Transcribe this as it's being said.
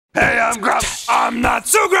I'm Grumps. I'm not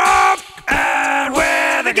so Grump. And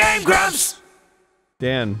we're the Game Grumps.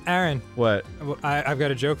 Dan. Aaron. What? I've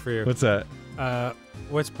got a joke for you. What's that?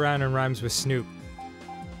 What's brown and rhymes with Snoop?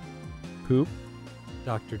 Poop?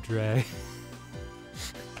 Dr. Dre.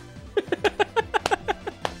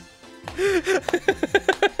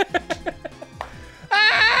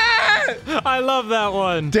 I love that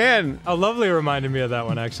one. Dan! A Lovely reminded me of that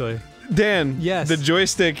one, actually. Dan. Yes. The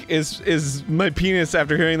joystick is my penis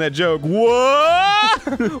after hearing that joke. Whoa!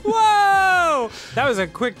 Whoa! That was a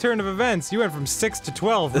quick turn of events. You went from 6 to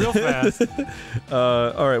 12 real fast.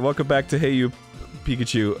 Alright, welcome back to Hey You,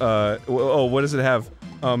 Pikachu. Oh, what does it have?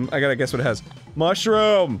 I gotta guess what it has.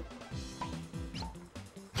 Mushroom!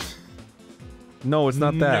 No, it's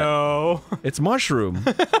not that. No. It's mushroom.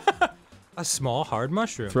 A small, hard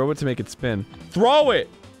mushroom. Throw it to make it spin. Throw it!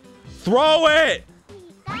 Throw it!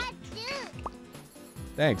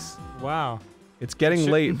 Thanks. Wow. It's getting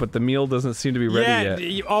late, but the meal doesn't seem to be ready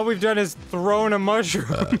yet. All we've done is thrown a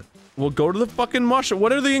mushroom. Well, go to the fucking mushroom.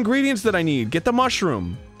 What are the ingredients that I need? Get the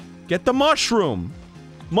mushroom. Get the mushroom.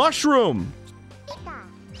 Mushroom!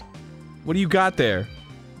 What do you got there?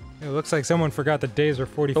 It looks like someone forgot the days are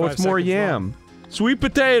 45 Oh, it's more yam. long. Sweet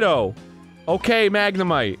potato! Okay,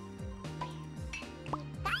 Magnemite.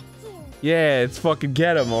 Yeah, it's fucking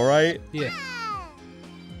get him, alright? Yeah.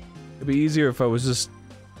 It'd be easier if I was just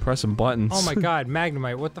pressing buttons. Oh my god,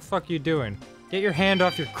 Magnemite, what the fuck are you doing? Get your hand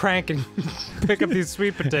off your crank and pick up these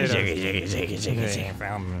sweet potatoes.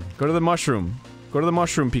 Go to the mushroom. Go to the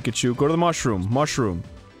mushroom, Pikachu. Go to the mushroom. Mushroom.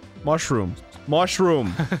 Mushroom.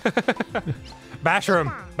 Mushroom.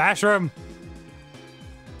 Bashroom! Bashroom!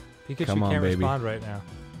 Pikachu Come on, can't baby. respond right now.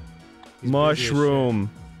 He's busy as Mushroom.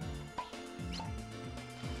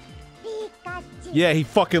 Yeah, he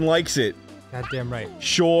fucking likes it. shit. Goddamn right.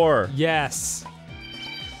 Sure. Yes!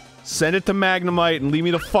 Send it to Magnemite and leave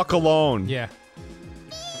me the fuck alone. Yeah.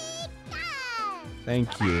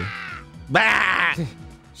 Thank you. Bah!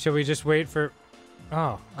 Shall we just wait for...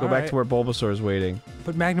 Oh, Go back to where Bulbasaur's waiting.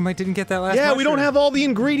 But Magnemite didn't get that last Yeah, we don't mushroom. have all the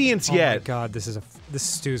ingredients Oh my yet. god, this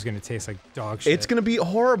stew's gonna taste like dog shit. It's gonna be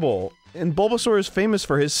horrible. And Bulbasaur is famous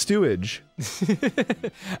for his stewage.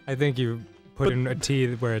 I think you put in a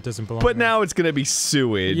tea where it doesn't belong. But now it's gonna be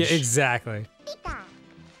sewage. Yeah, exactly. Did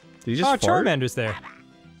he just Oh, fart? Charmander's there.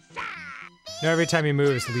 No, every time he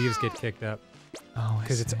moves, leaves get kicked up. Oh,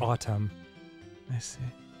 Because it's autumn. I see.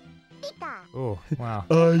 Oh, wow.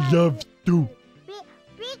 I love stew.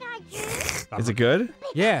 Is it good?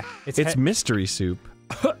 Yeah, It's mystery soup.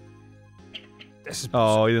 This is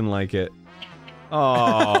Oh, he didn't like it.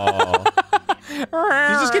 Oh. Did you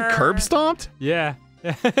just get curb stomped? Yeah.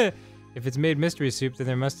 If it's made mystery soup, then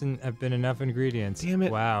there mustn't have been enough ingredients. Damn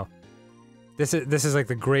it. Wow. This is like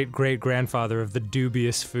the great-great-grandfather of the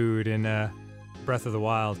dubious food in Breath of the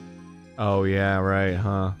Wild. Oh, yeah, right,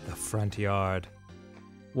 huh? The front yard.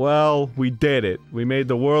 Well, we did it. We made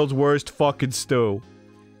the world's worst fucking stew.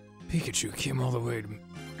 Pikachu came all the way to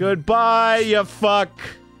Goodbye, you fuck!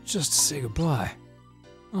 just to say goodbye.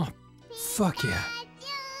 Oh, fuck yeah.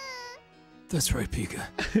 That's right, Pika.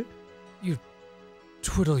 You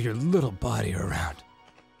twiddle your little body around.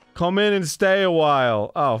 Come in and stay a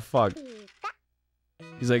while. Oh, fuck.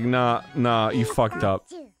 He's like, nah, you fucked up.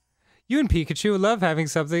 You and Pikachu love having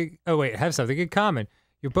something- oh wait, have something in common.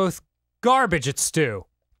 You're both garbage at stew.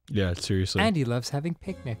 Yeah, seriously. And he loves having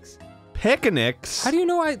picnics. Picnics? How do you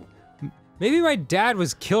know maybe my dad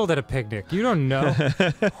was killed at a picnic. You don't know.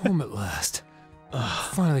 Home at last.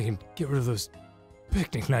 Finally can get rid of those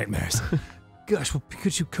picnic nightmares. Gosh, will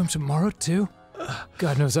Pikachu come tomorrow too?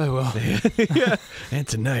 God knows I will. Yeah, and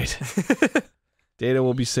tonight. Data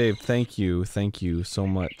will be saved. Thank you so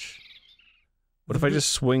much. What if I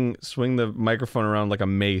just swing the microphone around like a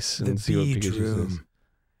mace and see what Pikachu says?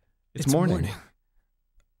 It's morning.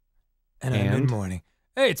 And I'm in morning.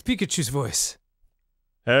 Hey, it's Pikachu's voice.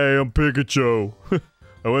 Hey, I'm Pikachu.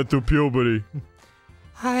 I went through puberty.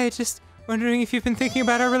 Hi, just wondering if you've been thinking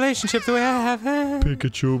about our relationship the way I have.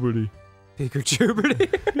 Pikachu-berty.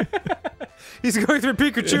 Pikachu-berty? He's going through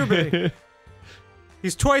Pikachu-berty.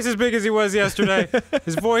 He's twice as big as he was yesterday.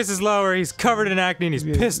 His voice is lower, he's covered in acne, and he's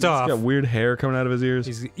pissed off. He's got weird hair coming out of his ears.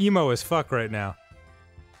 He's emo as fuck right now.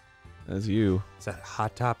 That's you. It's a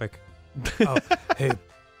hot topic. Oh, hey,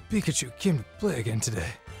 Pikachu came to play again today.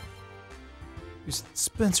 Here's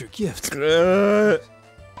Spencer gifts. Hey.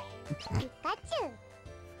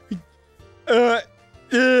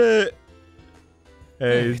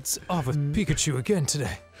 Hey, it's off with Pikachu again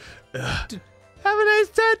today. Have a nice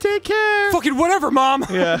time, take care! Fucking whatever, Mom!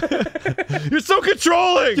 Yeah. You're so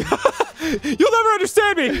controlling! You'll never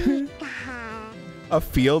understand me! A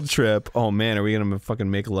field trip. Oh man, are we gonna fucking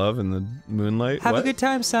make love in the moonlight? Have what? a good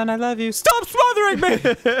time, son. I love you. Stop smothering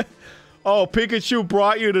me! Oh, Pikachu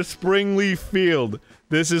brought you to Springleaf Field.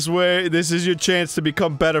 This is your chance to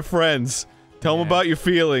become better friends. Tell him about your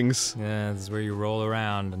feelings. Yeah, this is where you roll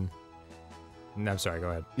around and... I'm sorry, go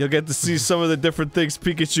ahead. You'll get to see some of the different things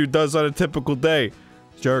Pikachu does on a typical day.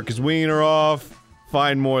 Jerk his wiener off,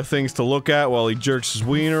 find more things to look at while he jerks his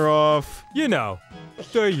wiener off. You know,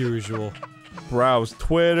 the usual. Browse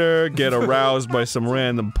Twitter, get aroused by some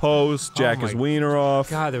random post, jack his wiener off.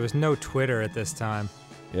 God, there was no Twitter at this time.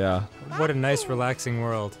 Yeah. What a nice, relaxing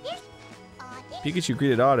world. Pikachu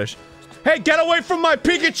greeted Oddish. Hey, get away from my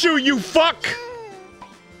Pikachu, you fuck!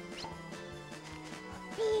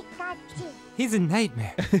 He's a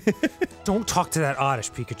nightmare. Don't talk to that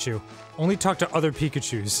Oddish Pikachu. Only talk to other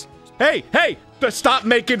Pikachus. Hey, hey! Stop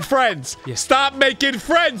making friends! Yes. Stop making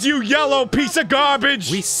friends, you yellow piece of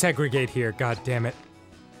garbage! We segregate here, goddammit.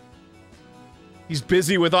 He's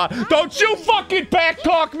busy with Don't you fucking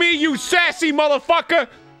backtalk me, you sassy motherfucker!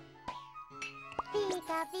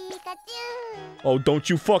 Oh, don't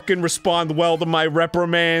you fucking respond well to my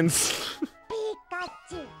reprimands.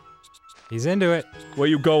 He's into it. Where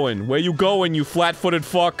you going? Where you going, you flat-footed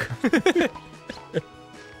fuck?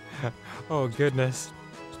 Oh, goodness.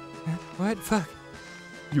 What? Fuck.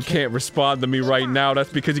 You can't respond to me right now.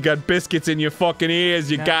 That's because you got biscuits in your fucking ears,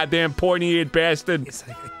 you goddamn pointy-eared bastard. It's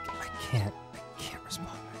like, I can't respond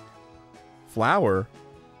right now. Flower?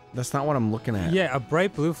 That's not what I'm looking at. Yeah, a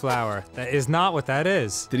bright blue flower. That is not what that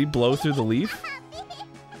is. Did he blow through the leaf?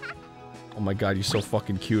 Oh my god, you're so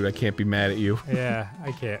fucking cute. I can't be mad at you. Yeah,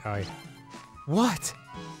 I can't. What?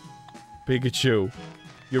 Pikachu,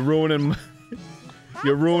 you're ruining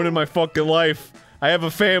my fucking life. I have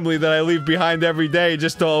a family that I leave behind every day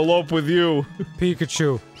just to elope with you.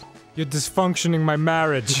 Pikachu, you're dysfunctioning my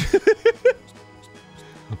marriage.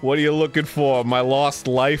 What are you looking for? My lost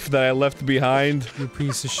life that I left behind? You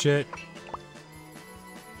piece of shit.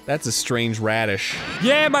 That's a strange radish.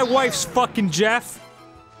 Yeah, my wife's fucking Jeff.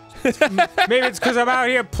 Maybe it's because I'm out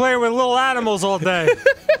here playing with little animals all day.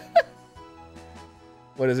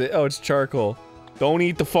 What is it? Oh, it's charcoal. Don't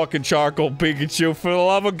eat the fucking charcoal, Pikachu. For the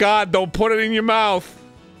love of God, don't put it in your mouth.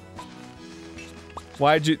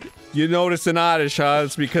 Why'd you notice an oddish, huh?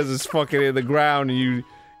 It's because it's fucking in the ground and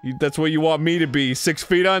that's where you want me to be. 6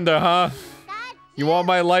 feet under, huh? You want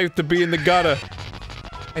my life to be in the gutter.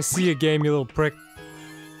 I see a game, you little prick.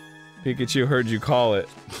 Pikachu heard you call it.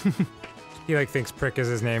 He like thinks prick is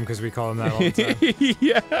his name because we call him that all the time.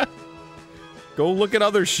 Yeah. Go look at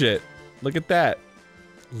other shit. Look at that.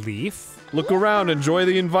 Leaf? Look around, enjoy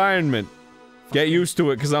the environment. Get used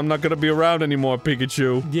to it, because I'm not gonna be around anymore,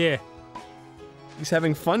 Pikachu. Yeah. He's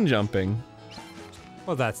having fun jumping.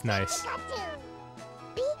 Well, that's nice.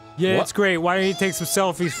 Yeah, What? it's great. Why don't you take some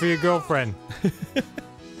selfies for your girlfriend?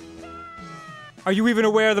 Are you even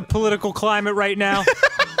aware of the political climate right now?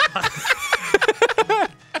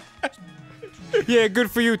 Yeah, good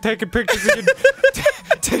for you taking pictures of your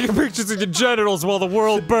taking pictures of your genitals while the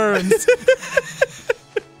world burns.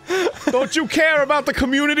 Don't you care about the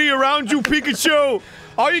community around you, Pikachu?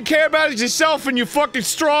 All you care about is yourself and your fucking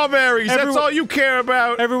strawberries. That's all you care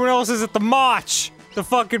about. Everyone else is at the march, the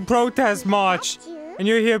fucking protest march, and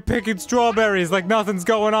you're here picking strawberries like nothing's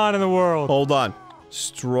going on in the world. Hold on.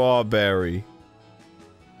 Strawberry.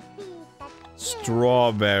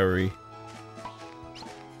 Strawberry.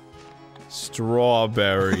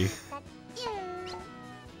 Strawberry.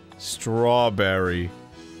 Strawberry.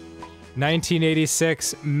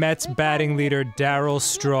 1986 Mets batting leader Darryl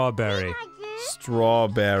Strawberry.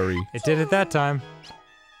 Strawberry. It did at that time.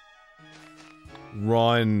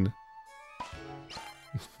 Run.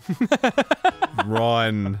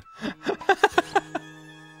 Run.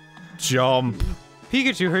 Jump.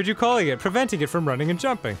 Pikachu heard you calling it, preventing it from running and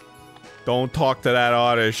jumping. Don't talk to that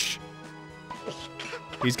oddish.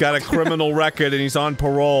 He's got a criminal record and he's on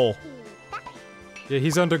parole. Yeah,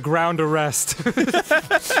 he's under ground arrest.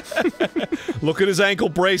 Look at his ankle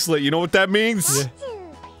bracelet, you know what that means? Yeah.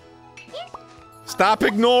 Stop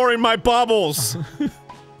ignoring my bubbles!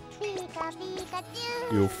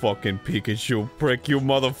 You fucking Pikachu prick, you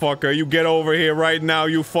motherfucker. You get over here right now,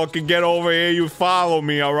 you fucking get over here, you follow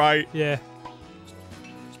me, alright? Yeah.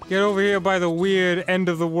 Get over here by the weird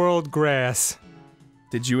end-of-the-world grass.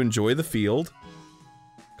 Did you enjoy the field?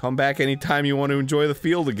 Come back anytime you want to enjoy the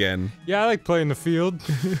field again. Yeah, I like playing the field.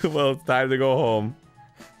 Well, it's time to go home.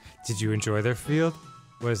 Did you enjoy their field?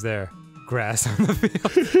 Was there grass on the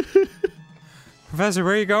field? Professor,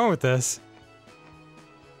 where are you going with this?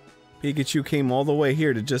 Pikachu came all the way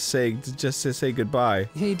here to just say goodbye.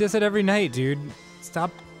 Yeah, he does it every night, dude. Stop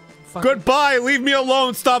Goodbye, leave me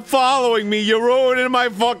alone, stop following me, you're ruining my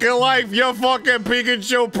fucking life, you fucking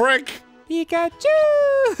Pikachu prick!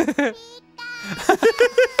 Pikachu!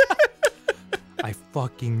 I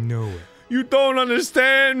fucking know it. You don't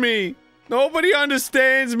understand me! Nobody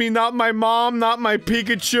understands me, not my mom, not my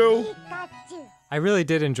Pikachu! I really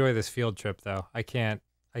did enjoy this field trip, though. I can't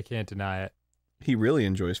deny it. He really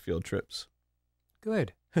enjoys field trips.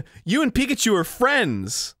 Good. You and Pikachu are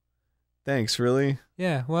friends! Thanks, really?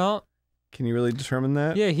 Yeah, well... Can you really determine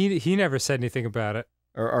that? Yeah, he never said anything about it.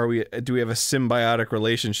 Or do we have a symbiotic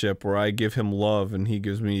relationship where I give him love and he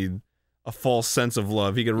gives me a false sense of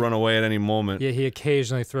love? He could run away at any moment. Yeah, he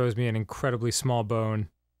occasionally throws me an incredibly small bone.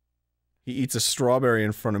 He eats a strawberry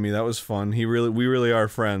in front of me, that was fun. We really are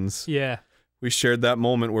friends. Yeah. We shared that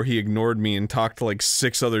moment where he ignored me and talked to like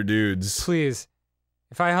 6 other dudes. Please.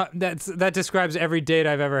 That describes every date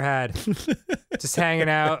I've ever had. Just hanging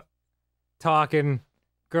out, talking,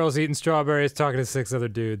 girls eating strawberries, talking to 6 other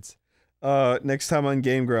dudes. Next time on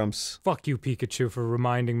GameGrumps. Fuck you, Pikachu, for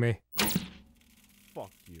reminding me.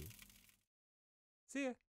 Fuck you. See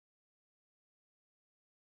ya.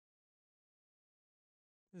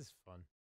 This is fun.